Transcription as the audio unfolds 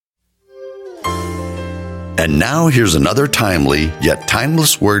And now here's another timely yet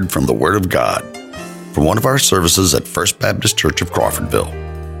timeless word from the Word of God from one of our services at First Baptist Church of Crawfordville.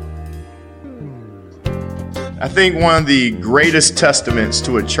 I think one of the greatest testaments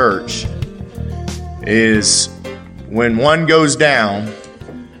to a church is when one goes down,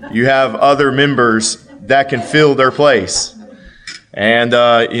 you have other members that can fill their place. And,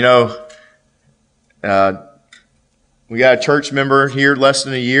 we got a church member here less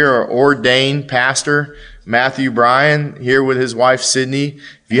than a year, our ordained pastor, Bryan, here with his wife, Sydney.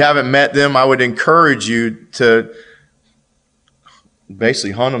 If you haven't met them, I would encourage you to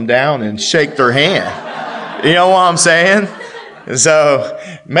basically hunt them down and shake their hand. You know what I'm saying? And so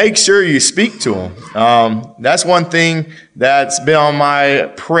make sure you speak to them. That's one thing that's been on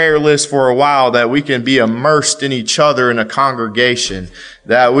my prayer list for a while, that we can be immersed in each other in a congregation,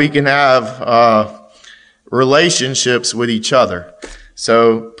 that we can have relationships with each other.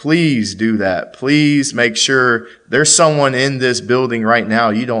 So please do that. Please make sure there's someone in this building right now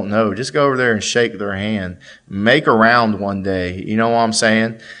you don't know. Just go over there and shake their hand. Make a round one day. You know what I'm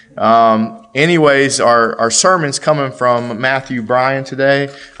saying? Anyways, our sermon's coming from Bryan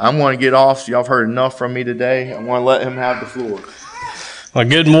today. I'm going to get off. Y'all have heard enough from me today. I'm going to let him have the floor. Well,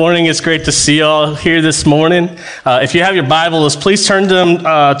 good morning. It's great to see you all here this morning. If you have your Bibles, please turn them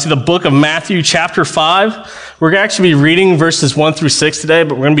to the book of Matthew, chapter 5. We're going to actually be reading verses 1 through 6 today,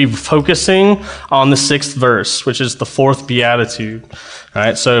 but we're going to be focusing on the 6th verse, which is the 4th beatitude. All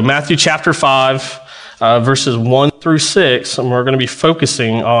right, so Matthew chapter 5, verses 1 through 6, and we're going to be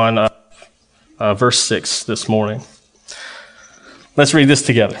focusing on verse 6 this morning. Let's read this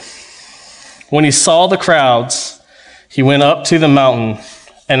together. When he saw the crowds, he went up to the mountain,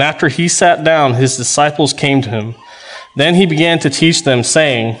 and after he sat down, his disciples came to him. Then he began to teach them,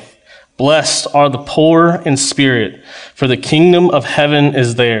 saying, "Blessed are the poor in spirit, for the kingdom of heaven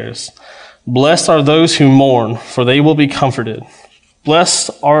is theirs. Blessed are those who mourn, for they will be comforted.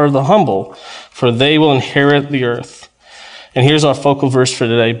 Blessed are the humble, for they will inherit the earth." And here's our focal verse for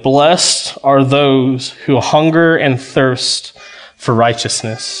today. Blessed are those who hunger and thirst for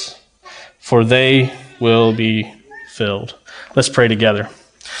righteousness, for they will be filled. Let's pray together.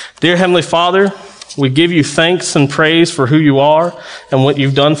 Dear Heavenly Father, we give you thanks and praise for who you are and what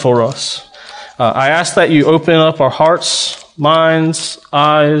you've done for us. I ask that you open up our hearts, minds,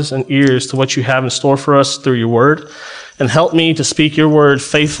 eyes, and ears to what you have in store for us through your word, and help me to speak your word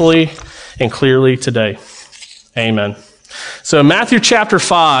faithfully and clearly today. Amen. So Matthew chapter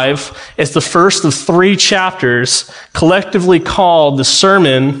 5 is the first of 3 chapters collectively called the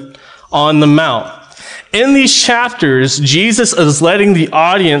Sermon on the Mount. In these chapters, Jesus is letting the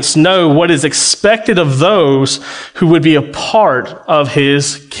audience know what is expected of those who would be a part of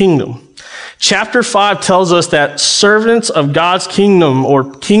his kingdom. Chapter 5 tells us that servants of God's kingdom,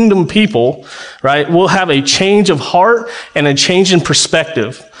 or kingdom people, right, will have a change of heart and a change in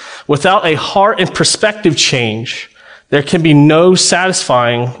perspective. Without a heart and perspective change, there can be no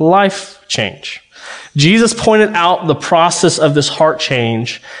satisfying life change. Jesus pointed out the process of this heart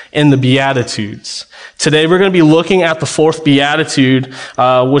change in the Beatitudes. Today we're going to be looking at the 4th Beatitude,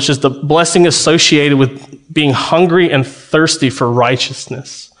 which is the blessing associated with being hungry and thirsty for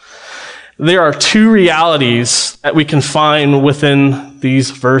righteousness. There are 2 realities that we can find within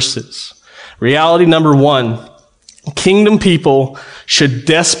these verses. Reality number 1, kingdom people should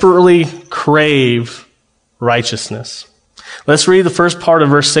desperately crave righteousness. Let's read the first part of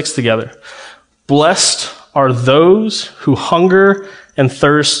verse 6 together. Blessed are those who hunger and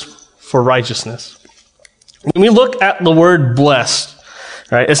thirst for righteousness. When we look at the word blessed,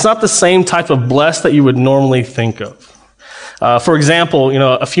 right, it's not the same type of blessed that you would normally think of. For example,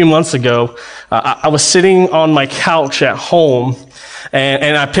 a few months ago, I was sitting on my couch at home,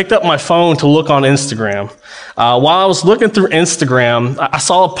 and I picked up my phone to look on Instagram. While I was looking through Instagram, I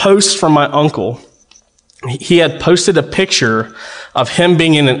saw a post from my uncle. He had posted a picture of him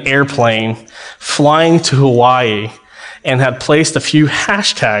being in an airplane flying to Hawaii and had placed a few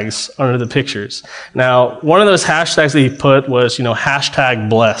hashtags under the pictures. Now, one of those hashtags that he put was, hashtag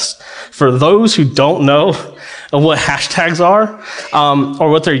blessed. For those who don't know what hashtags are, or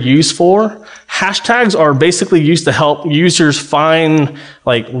what they're used for, hashtags are basically used to help users find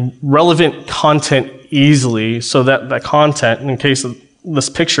relevant content easily, so that that content, in case of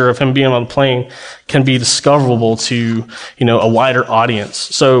this picture of him being on the plane, can be discoverable to, a wider audience.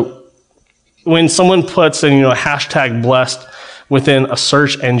 So when someone puts in, hashtag blessed within a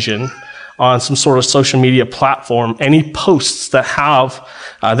search engine on some sort of social media platform, any posts that have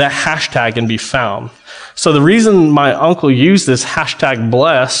that hashtag can be found. So the reason my uncle used this hashtag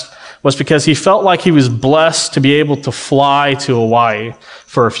blessed was because he felt like he was blessed to be able to fly to Hawaii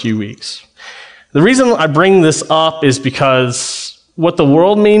for a few weeks. The reason I bring this up is because what the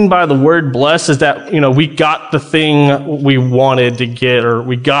world mean by the word blessed is that, we got the thing we wanted to get, or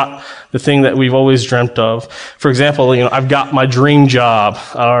we got the thing that we've always dreamt of. For example, I've got my dream job,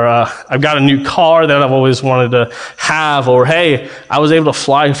 or I've got a new car that I've always wanted to have, or hey, I was able to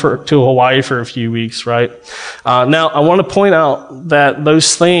fly to Hawaii for a few weeks, right? Now, I want to point out that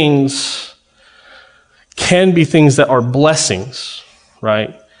those things can be things that are blessings,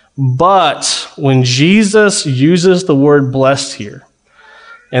 right? But when Jesus uses the word blessed here,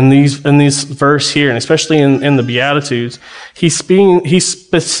 in these verse here, and especially in the Beatitudes, he's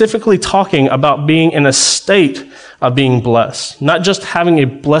specifically talking about being in a state of being blessed, not just having a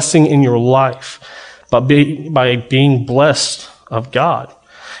blessing in your life, but by being blessed of God.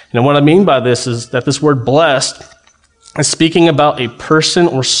 And what I mean by this is that this word blessed is speaking about a person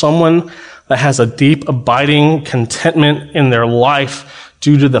or someone that has a deep, abiding contentment in their life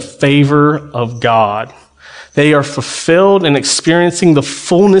due to the favor of God. They are fulfilled and experiencing the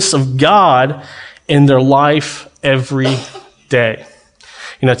fullness of God in their life every day.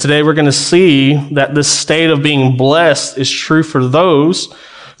 Today we're going to see that this state of being blessed is true for those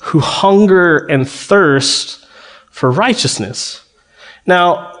who hunger and thirst for righteousness.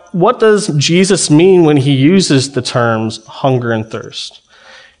 Now, what does Jesus mean when he uses the terms hunger and thirst?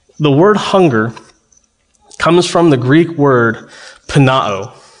 The word hunger comes from the Greek word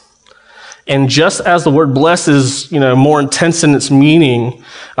panao. And just as the word blessed is, more intense in its meaning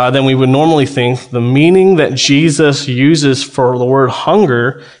than we would normally think, the meaning that Jesus uses for the word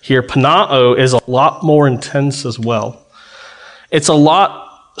hunger here, panao, is a lot more intense as well. It's a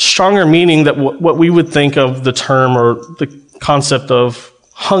lot stronger meaning than what we would think of the term or the concept of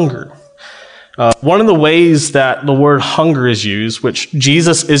hunger. One of the ways that the word hunger is used, which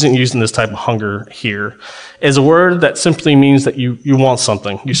Jesus isn't using this type of hunger here, is a word that simply means that you want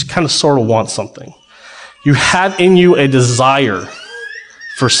something. You kind of sort of want something. You have in you a desire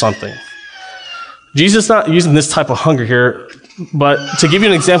for something. Jesus is not using this type of hunger here, but to give you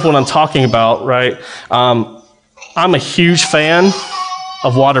an example of what I'm talking about, right? I'm a huge fan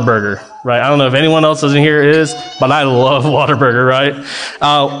of Whataburger, right? I don't know if anyone else in here is, but I love Whataburger, right?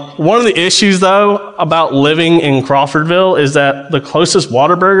 One of the issues, though, about living in Crawfordville is that the closest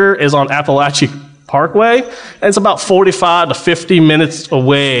Whataburger is on Appalachia Parkway, and it's about 45 to 50 minutes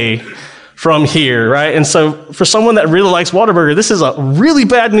away from here, right? And so for someone that really likes Whataburger, this is a really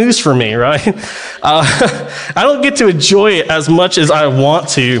bad news for me, right? I don't get to enjoy it as much as I want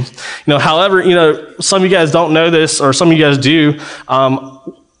to. However, some of you guys don't know this, or some of you guys do.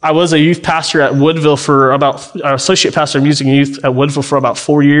 I was a youth pastor at Woodville associate pastor of music and youth at Woodville for about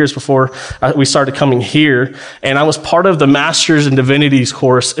 4 years before we started coming here. And I was part of the Masters in Divinities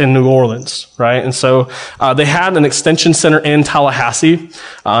course in New Orleans, right? And so they had an extension center in Tallahassee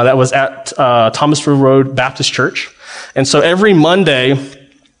that was at Thomasville Road Baptist Church. And so every Monday,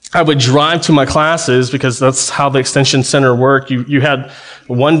 I would drive to my classes because that's how the extension center worked. You had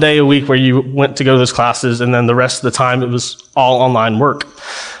one day a week where you went to go to those classes, and then the rest of the time it was all online work.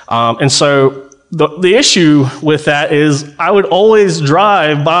 And so the issue with that is I would always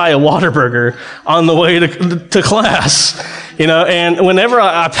drive by a Whataburger on the way to class, and whenever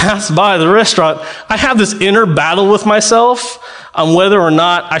I pass by the restaurant, I have this inner battle with myself on whether or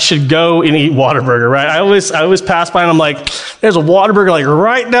not I should go and eat Whataburger, right? I always pass by and I'm like, there's a Whataburger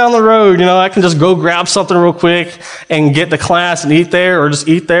right down the road, I can just go grab something real quick and get to class and eat there, or just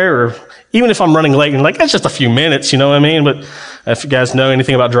eat there, or even if I'm running late and it's just a few minutes, you know what I mean? But if you guys know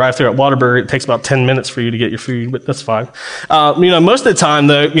anything about drive-thru at Whataburger, it takes about 10 minutes for you to get your food, but that's fine. Most of the time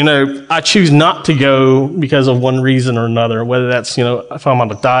though, I choose not to go because of one reason or another, whether that's, if I'm on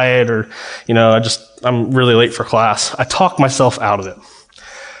a diet or, I'm really late for class. I talk myself out of it.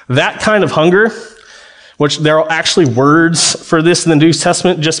 That kind of hunger, which there are actually words for this in the New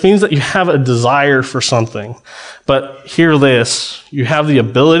Testament, just means that you have a desire for something. But hear this, you have the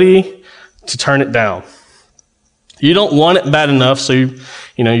ability to turn it down. You don't want it bad enough, so you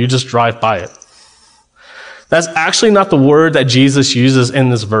just drive by it. That's actually not the word that Jesus uses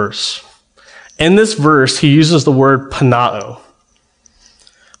in this verse. In this verse, he uses the word panao.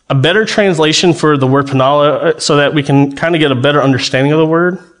 A better translation for the word panao, so that we can kind of get a better understanding of the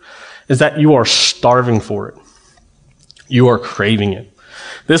word, is that you are starving for it. You are craving it.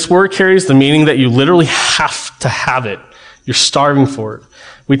 This word carries the meaning that you literally have to have it. You're starving for it.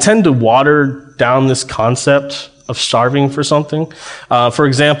 We tend to water down this concept of starving for something. For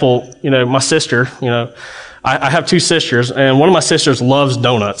example, my sister, I have two sisters, and one of my sisters loves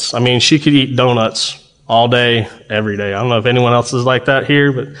donuts. I mean, she could eat donuts all day, every day. I don't know if anyone else is like that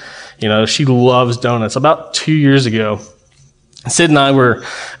here, but, she loves donuts. About 2 years ago, Sid and I were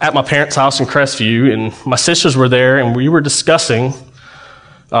at my parents' house in Crestview, and my sisters were there, and we were discussing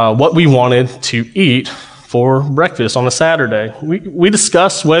what we wanted to eat for breakfast on a Saturday. We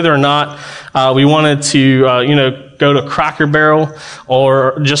discussed whether or not we wanted to, go to Cracker Barrel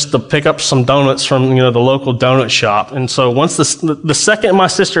or just to pick up some donuts from, the local donut shop. And so once the second my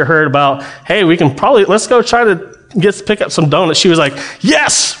sister heard about, hey, let's go try to pick up some donuts, she was like,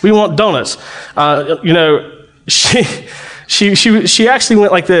 yes, we want donuts. She actually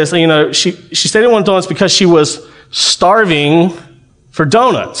went like this. She said didn't want donuts because she was starving for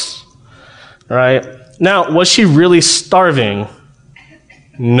donuts, right? Now, was she really starving?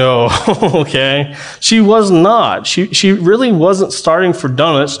 No, okay? She was not. She really wasn't starving for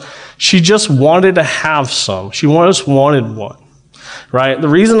donuts. She just wanted to have some. She just wanted one, right? The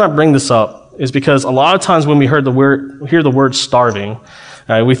reason I bring this up is because a lot of times when we hear the word starving,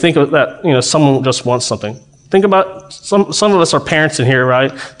 we think of that, someone just wants something. Think about, some of us are parents in here,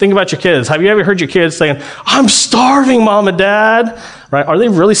 right? Think about your kids. Have you ever heard your kids saying, I'm starving, Mom and Dad? Right? Are they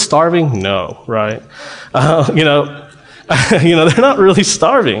really starving? No, right? They're not really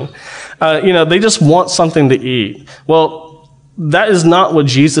starving. They just want something to eat. Well, that is not what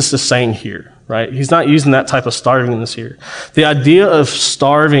Jesus is saying here, right? He's not using that type of starvingness here. The idea of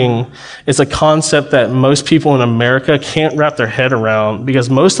starving is a concept that most people in America can't wrap their head around because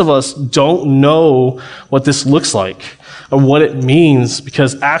most of us don't know what this looks like or what it means,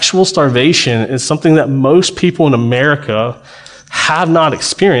 because actual starvation is something that most people in America have not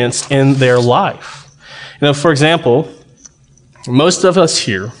experienced in their life. For example, most of us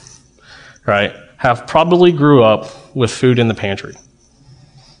here, right, have probably grew up with food in the pantry.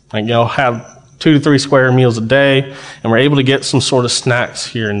 Have 2 to 3 square meals a day, and we're able to get some sort of snacks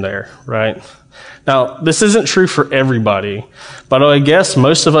here and there, right? Now, this isn't true for everybody, but I guess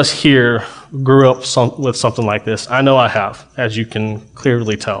most of us here grew up with something like this. I know I have, as you can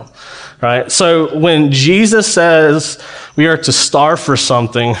clearly tell, right? So when Jesus says we are to starve for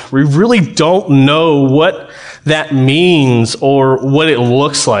something, we really don't know what that means or what it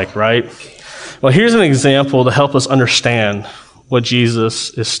looks like, right? Well, here's an example to help us understand what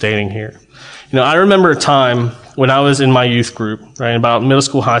Jesus is stating here. I remember a time when I was in my youth group, right, about middle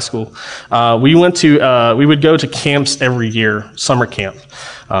school, high school. We would go to camps every year, summer camp.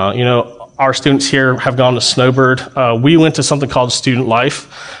 Our students here have gone to Snowbird. We went to something called Student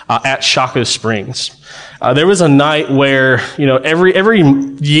Life at Shaco Springs. There was a night where, every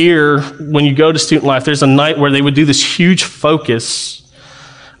year when you go to Student Life, there's a night where they would do this huge focus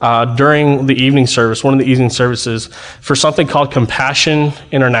during the evening service, one of the evening services, for something called Compassion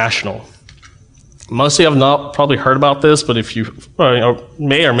International. Most of you have not probably heard about this, but if you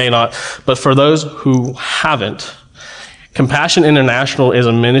may or may not, but for those who haven't, Compassion International is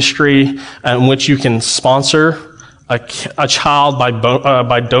a ministry in which you can sponsor a child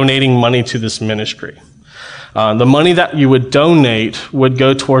by donating money to this ministry. The money that you would donate would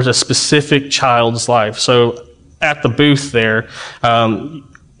go towards a specific child's life. So at the booth there,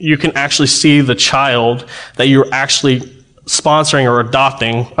 you can actually see the child that you're actually sponsoring or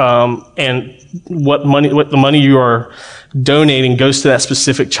adopting, and what the money you are donating goes to that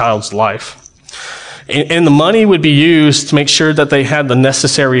specific child's life. And the money would be used to make sure that they had the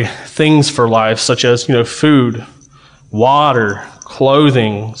necessary things for life, such as, food, water,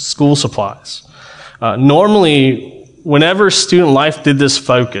 clothing, school supplies. Normally, whenever Student Life did this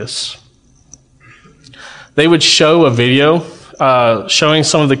focus, they would show a video showing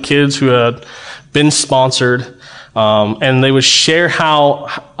some of the kids who had been sponsored, and they would share how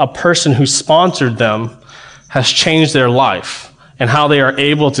a person who sponsored them has changed their life and how they are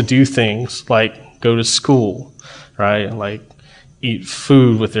able to do things like go to school, right? Like eat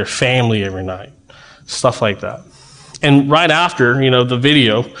food with their family every night, stuff like that. And right after, the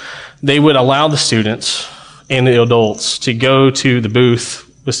video, they would allow the students and the adults to go to the booth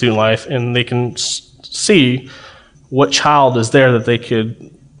with Student Life, and they can see what child is there that they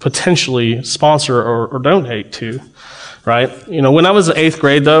could potentially sponsor or donate to, right? When I was in 8th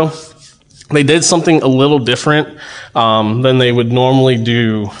grade, though, they did something a little different than they would normally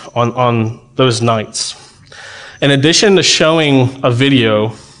do on those nights. In addition to showing a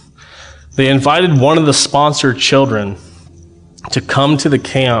video, they invited one of the sponsored children to come to the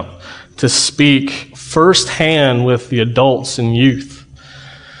camp to speak firsthand with the adults and youth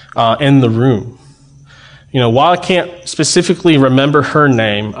in the room. While I can't specifically remember her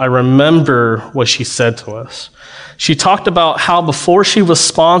name, I remember what she said to us. She talked about how before she was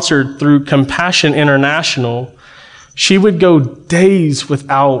sponsored through Compassion International, she would go days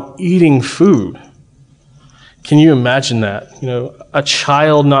without eating food. Can you imagine that? A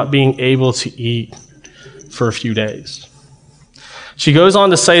child not being able to eat for a few days. She goes on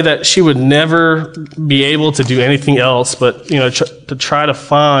to say that she would never be able to do anything else but, to try to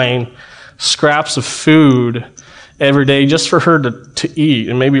find scraps of food every day just for her to eat,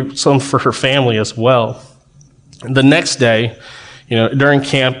 and maybe some for her family as well. The next day, during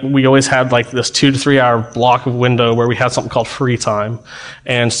camp, we always had like this 2 to 3 hour block of window where we had something called free time.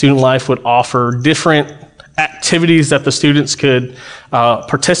 And Student Life would offer different activities that the students could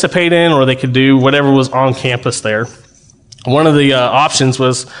participate in, or they could do whatever was on campus there. One of the options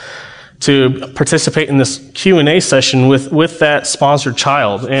was to participate in this Q&A session with that sponsored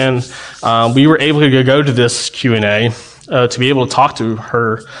child. And we were able to go to this Q&A to be able to talk to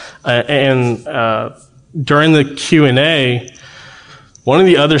her. And during the Q&A, one of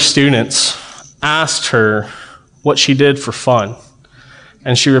the other students asked her what she did for fun.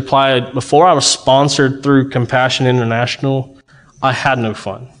 And she replied, "Before I was sponsored through Compassion International, I had no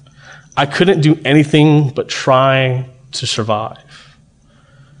fun. I couldn't do anything but try to survive."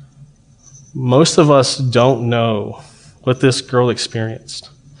 Most of us don't know what this girl experienced.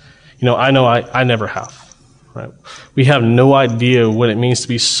 I know I never have. Right? We have no idea what it means to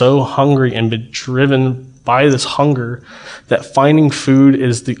be so hungry and be driven by this hunger that finding food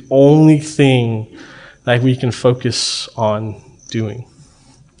is the only thing that we can focus on doing.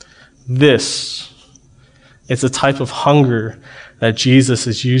 This is the type of hunger that Jesus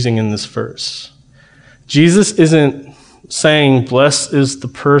is using in this verse. Jesus isn't saying, "Blessed is the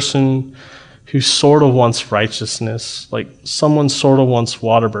person who sort of wants righteousness," like someone sort of wants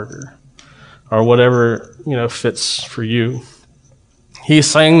Whataburger or whatever, fits for you. He's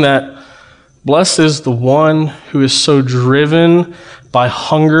saying that blessed is the one who is so driven by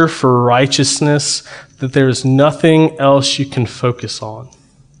hunger for righteousness that there is nothing else you can focus on.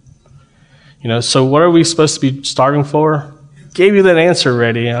 So what are we supposed to be starving for? Gave you that answer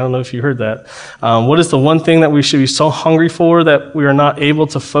already. I don't know if you heard that. What is the one thing that we should be so hungry for that we are not able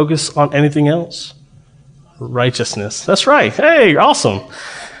to focus on anything else? Righteousness. That's right. Hey, awesome.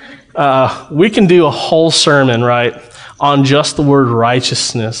 We can do a whole sermon, right, on just the word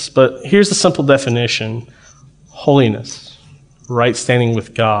righteousness. But here's the simple definition: holiness, right standing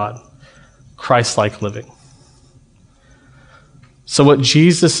with God, Christ-like living. So what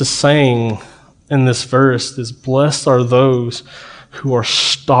Jesus is saying in this verse is, blessed are those who are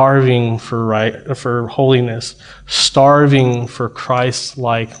starving for holiness, starving for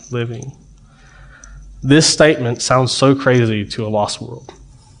Christ-like living. This statement sounds so crazy to a lost world.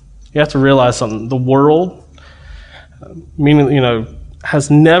 You have to realize something. The world, meaning,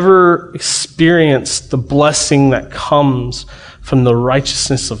 has never experienced the blessing that comes from the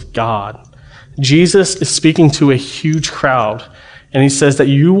righteousness of God. Jesus is speaking to a huge crowd, and he says that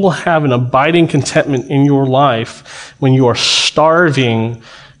you will have an abiding contentment in your life when you are starving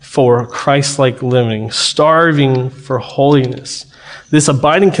for Christ-like living, starving for holiness. This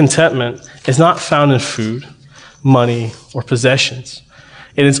abiding contentment is not found in food, money, or possessions.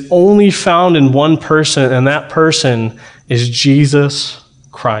 It is only found in one person, and that person is Jesus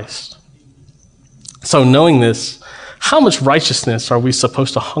Christ. So knowing this, how much righteousness are we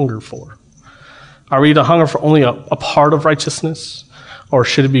supposed to hunger for? Are we to hunger for only a part of righteousness, or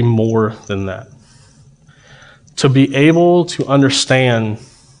should it be more than that? To be able to understand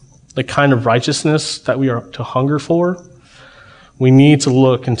the kind of righteousness that we are to hunger for, we need to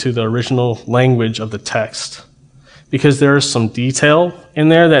look into the original language of the text, because there is some detail in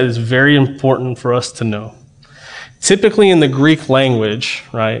there that is very important for us to know. Typically in the Greek language,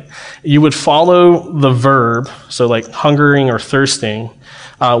 right, you would follow the verb, so like hungering or thirsting,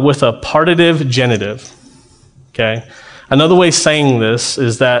 with a partitive genitive, okay? Another way of saying this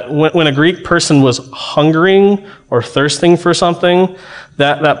is that when a Greek person was hungering or thirsting for something,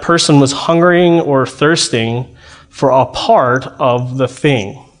 that person was hungering or thirsting for a part of the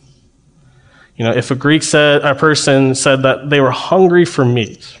thing. If a person said that they were hungry for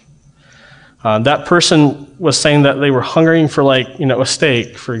meat, that person was saying that they were hungering for a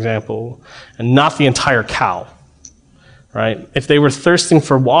steak, for example, and not the entire cow, right? If they were thirsting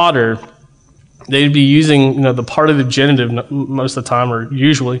for water, they'd be using, the partitive genitive most of the time, or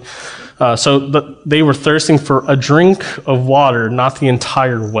usually. So they were thirsting for a drink of water, not the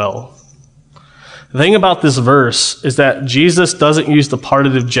entire well. The thing about this verse is that Jesus doesn't use the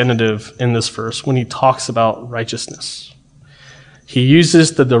partitive genitive in this verse when he talks about righteousness. He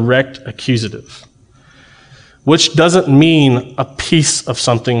uses the direct accusative, which doesn't mean a piece of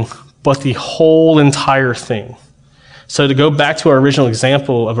something, but the whole entire thing. So to go back to our original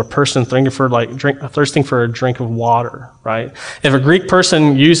example of a person thirsting for a drink of water, right? If a Greek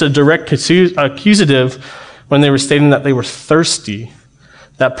person used a direct accusative when they were stating that they were thirsty,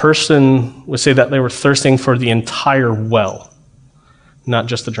 that person would say that they were thirsting for the entire well. not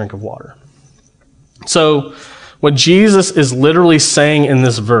just a drink of water. So what Jesus is literally saying in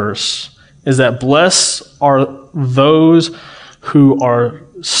this verse is that blessed are those who are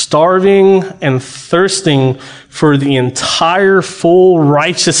starving and thirsting for the entire full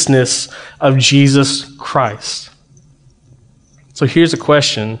righteousness of Jesus Christ. So here's a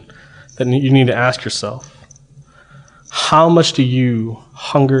question that you need to ask yourself. How much do you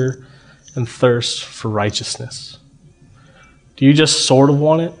hunger and thirst for righteousness? Do you just sort of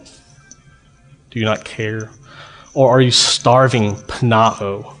want it? Do you not care? Or are you starving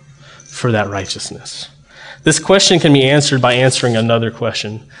panao for that righteousness? This question can be answered by answering another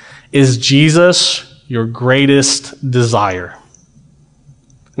question. Is Jesus your greatest desire?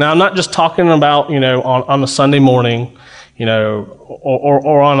 Now, I'm not just talking about, on a Sunday morning,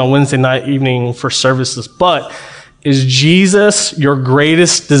 or on a Wednesday night evening for services, but is Jesus your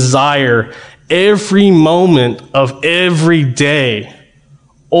greatest desire every moment of every day?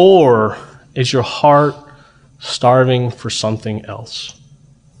 Or is your heart starving for something else?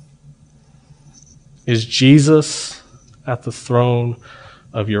 Is Jesus at the throne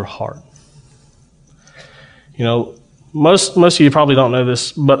of your heart? Most of you probably don't know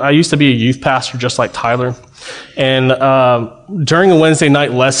this, but I used to be a youth pastor just like Tyler. And during a Wednesday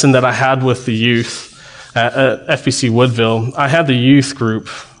night lesson that I had with the youth at FBC Woodville, I had the youth group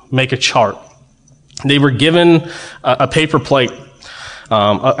make a chart. They were given a paper plate,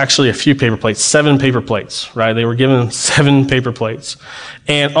 actually a few paper plates, 7 paper plates, right? They were given 7 paper plates.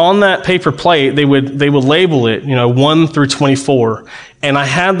 And on that paper plate, they would label it, 1 through 24. And I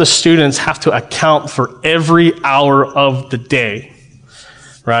had the students have to account for every hour of the day,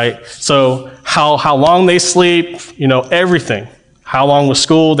 right? So how long they sleep, everything. How long was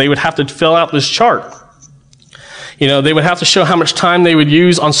school? They would have to fill out this chart. They would have to show how much time they would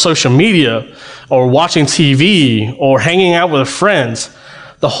use on social media or watching TV or hanging out with their friends.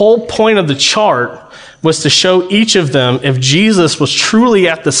 The whole point of the chart was to show each of them if Jesus was truly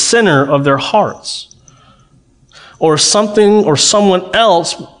at the center of their hearts, or something or someone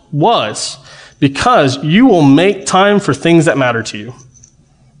else was, because you will make time for things that matter to you.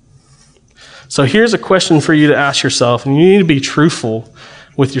 So here's a question for you to ask yourself, and you need to be truthful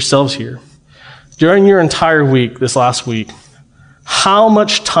with yourselves here. During your entire week, this last week, how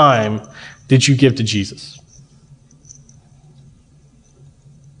much time did you give to Jesus?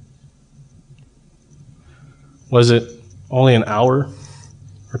 Was it only an hour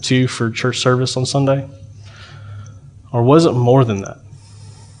or 2 for church service on Sunday? Or was it more than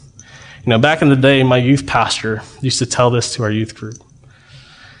that? Back in the day, my youth pastor used to tell this to our youth group.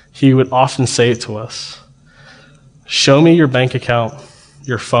 He would often say it to us. Show me your bank account,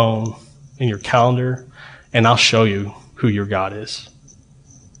 your phone, and your calendar, and I'll show you who your God is.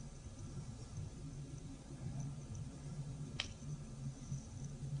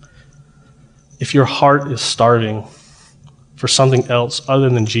 If your heart is starving for something else other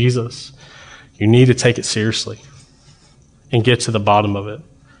than Jesus, you need to take it seriously and get to the bottom of it.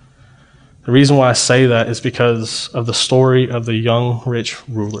 The reason why I say that is because of the story of the young rich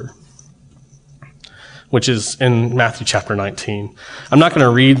ruler, which is in Matthew chapter 19. I'm not going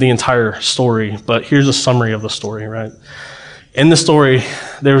to read the entire story, but here's a summary of the story, right? In the story,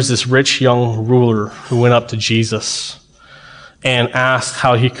 there was this rich young ruler who went up to Jesus and asked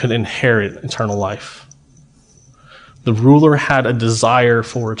how he could inherit eternal life. The ruler had a desire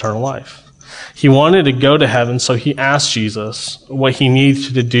for eternal life. He wanted to go to heaven, so he asked Jesus what he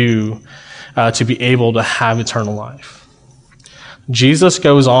needed to do to be able to have eternal life. Jesus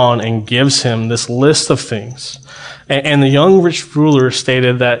goes on and gives him this list of things. And the young rich ruler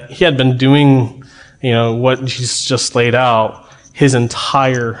stated that he had been doing, what Jesus just laid out his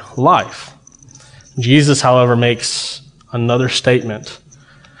entire life. Jesus, however, makes another statement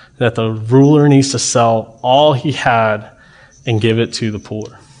that the ruler needs to sell all he had and give it to the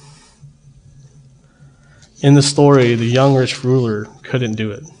poor. In the story, the young rich ruler couldn't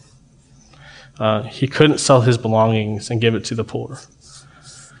do it. He couldn't sell his belongings and give it to the poor.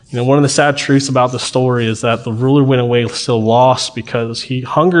 One of the sad truths about the story is that the ruler went away still lost because he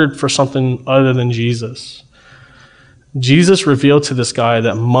hungered for something other than Jesus. Jesus revealed to this guy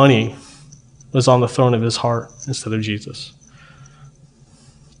that money was on the throne of his heart instead of Jesus.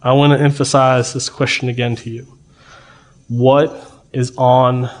 I want to emphasize this question again to you. What is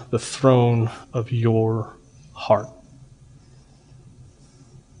on the throne of your heart?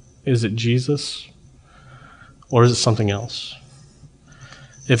 Is it Jesus or is it something else?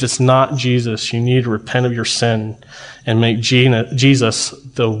 If it's not Jesus, you need to repent of your sin and make Jesus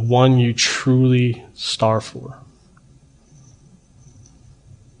the one you truly starve for.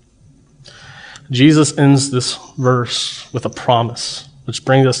 Jesus ends this verse with a promise. which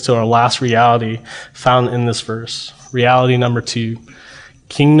brings us to our last reality found in this verse. Reality number 2,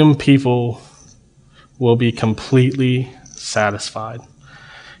 kingdom people will be completely satisfied.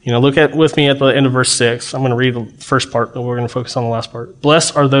 Look with me at the end of verse 6. I'm going to read the first part, but we're going to focus on the last part.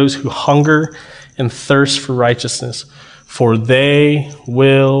 Blessed are those who hunger and thirst for righteousness, for they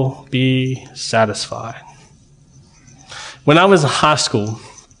will be satisfied. When I was in high school,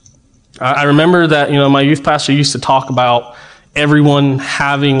 I remember that, my youth pastor used to talk about everyone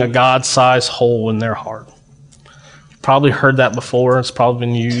having a God-sized hole in their heart. You've probably heard that before. It's probably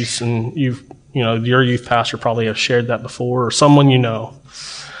been used, and your youth pastor probably have shared that before, or someone you know.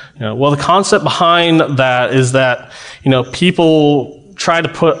 Well, the concept behind that is that, people try to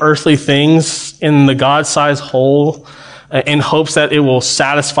put earthly things in the God-sized hole in hopes that it will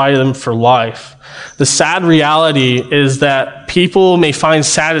satisfy them for life. The sad reality is that people may find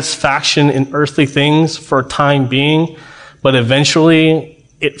satisfaction in earthly things for a time being, but eventually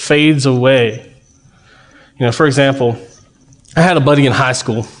it fades away. For example, I had a buddy in high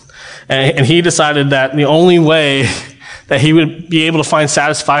school, and he decided that the only way that he would be able to find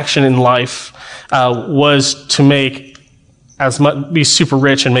satisfaction in life was to be super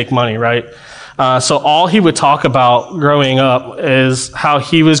rich and make money, right? So all he would talk about growing up is how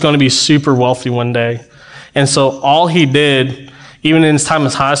he was going to be super wealthy one day. And so all he did, even in his time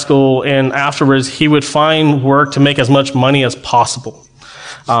in high school and afterwards, he would find work to make as much money as possible,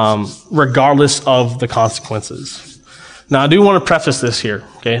 regardless of the consequences. Now, I do want to preface this here,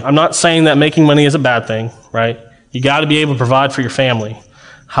 okay? I'm not saying that making money is a bad thing, right? You got to be able to provide for your family.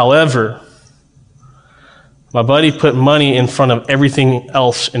 However, my buddy put money in front of everything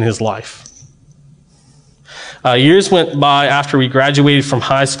else in his life. Years went by after we graduated from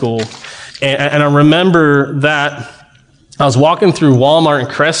high school, and I remember that I was walking through Walmart in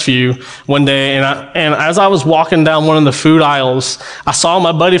Crestview one day, and as I was walking down one of the food aisles, I saw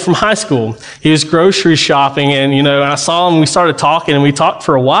my buddy from high school. He was grocery shopping, and I saw him. We started talking, and we talked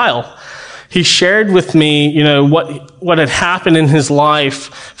for a while. He shared with me, what had happened in his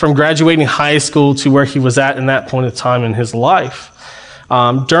life from graduating high school to where he was at in that point of time in his life.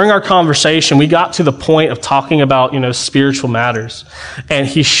 During our conversation, we got to the point of talking about, spiritual matters. And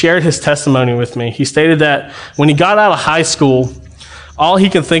he shared his testimony with me. He stated that when he got out of high school, all he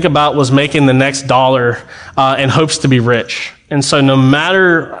could think about was making the next dollar in hopes to be rich. And so no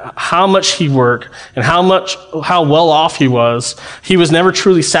matter how much he worked and how well off he was never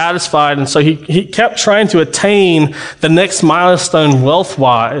truly satisfied. And so he kept trying to attain the next milestone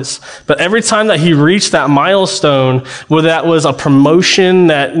wealth-wise. But every time that he reached that milestone, whether that was a promotion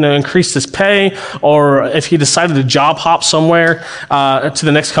that increased his pay, or if he decided to job hop somewhere to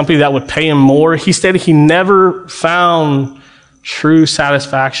the next company that would pay him more, he stated he never found true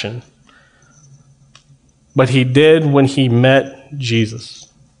satisfaction. But he did when he met Jesus.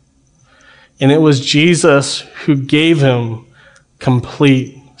 And it was Jesus who gave him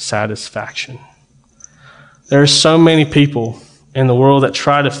complete satisfaction. There are so many people in the world that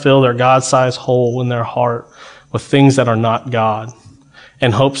try to fill their God-sized hole in their heart with things that are not God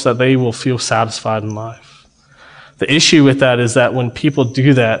in hopes that they will feel satisfied in life. The issue with that is that when people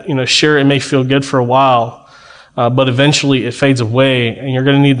do that, sure, it may feel good for a while, but eventually it fades away, and you're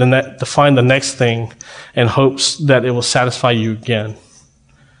going to need to find the next thing in hopes that it will satisfy you again.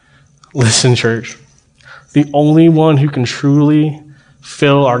 Listen, church, the only one who can truly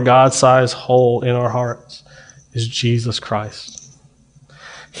fill our God-sized hole in our hearts is Jesus Christ.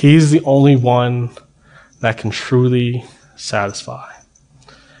 He's the only one that can truly satisfy.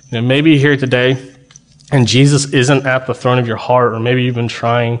 Maybe you're here today, and Jesus isn't at the throne of your heart, or maybe you've been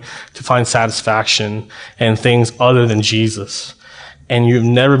trying to find satisfaction in things other than Jesus, and you've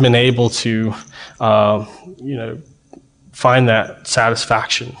never been able to, find that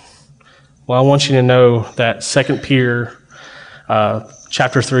satisfaction. Well, I want you to know that 2 Peter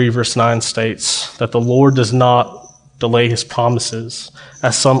chapter 3, verse 9 states that the Lord does not delay his promises,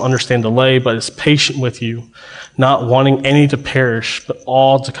 as some understand delay, but is patient with you, not wanting any to perish, but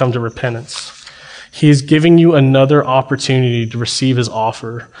all to come to repentance. He is giving you another opportunity to receive his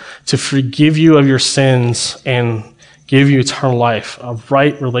offer, to forgive you of your sins and give you eternal life, a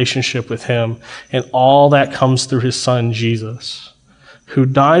right relationship with him, and all that comes through his son, Jesus, who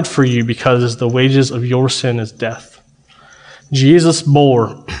died for you because the wages of your sin is death. Jesus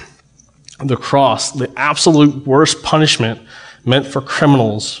bore the cross, the absolute worst punishment meant for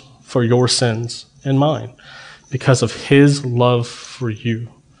criminals for your sins and mine, because of his love for you.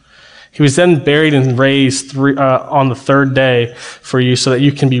 He was then buried and raised on the third day for you so that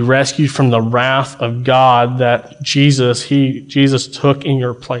you can be rescued from the wrath of God that Jesus took in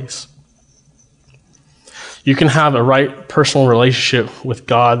your place. You can have a right personal relationship with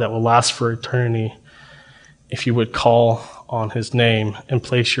God that will last for eternity if you would call on his name and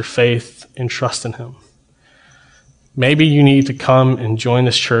place your faith and trust in him. Maybe you need to come and join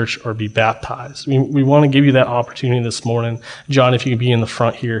this church or be baptized. We want to give you that opportunity this morning. John, if you could be in the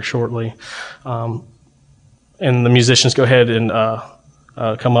front here shortly. And the musicians go ahead and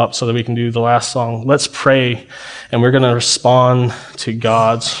come up so that we can do the last song. Let's pray, and we're going to respond to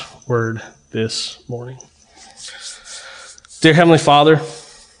God's word this morning. Dear Heavenly Father,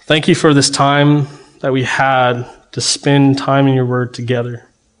 thank you for this time that we had to spend time in your word together.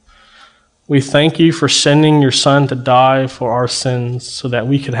 We thank you for sending your Son to die for our sins so that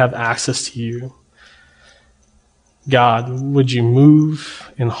we could have access to you. God, would you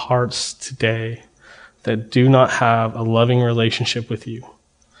move in hearts today that do not have a loving relationship with you?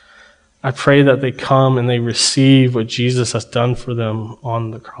 I pray that they come and they receive what Jesus has done for them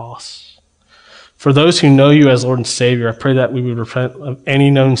on the cross. For those who know you as Lord and Savior, I pray that we would repent of any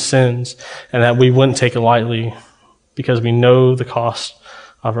known sins and that we wouldn't take it lightly because we know the cost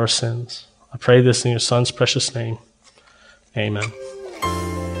of our sins. I pray this in your Son's precious name. Amen.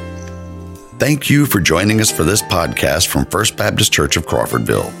 Thank you for joining us for this podcast from First Baptist Church of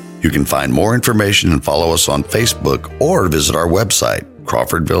Crawfordville. You can find more information and follow us on Facebook or visit our website,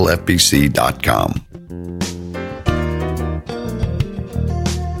 crawfordvillefbc.com.